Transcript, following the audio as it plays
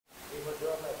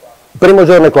Primo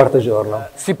giorno e quarto giorno.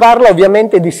 Si parla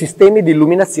ovviamente di sistemi di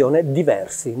illuminazione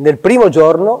diversi. Nel primo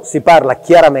giorno si parla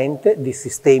chiaramente di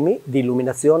sistemi di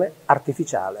illuminazione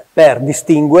artificiale, per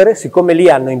distinguere, siccome lì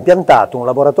hanno impiantato un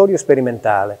laboratorio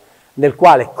sperimentale nel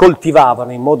quale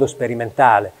coltivavano in modo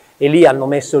sperimentale, e lì hanno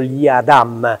messo gli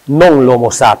Adam, non l'Homo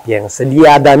sapiens, gli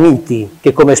Adamiti,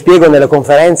 che come spiego nelle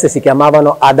conferenze si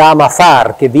chiamavano Adam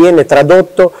Afar, che viene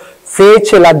tradotto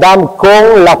fece l'Adam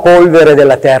con la polvere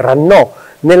della terra. No,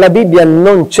 nella Bibbia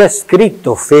non c'è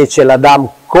scritto fece l'Adam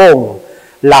con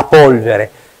la polvere,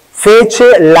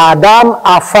 fece l'Adam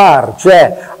Afar,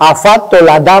 cioè ha fatto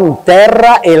l'Adam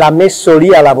terra e l'ha messo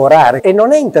lì a lavorare. E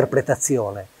non è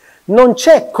interpretazione. Non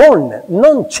c'è con,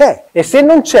 non c'è. E se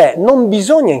non c'è, non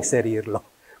bisogna inserirlo.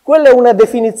 Quella è una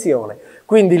definizione.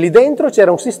 Quindi lì dentro c'era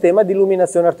un sistema di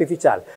illuminazione artificiale.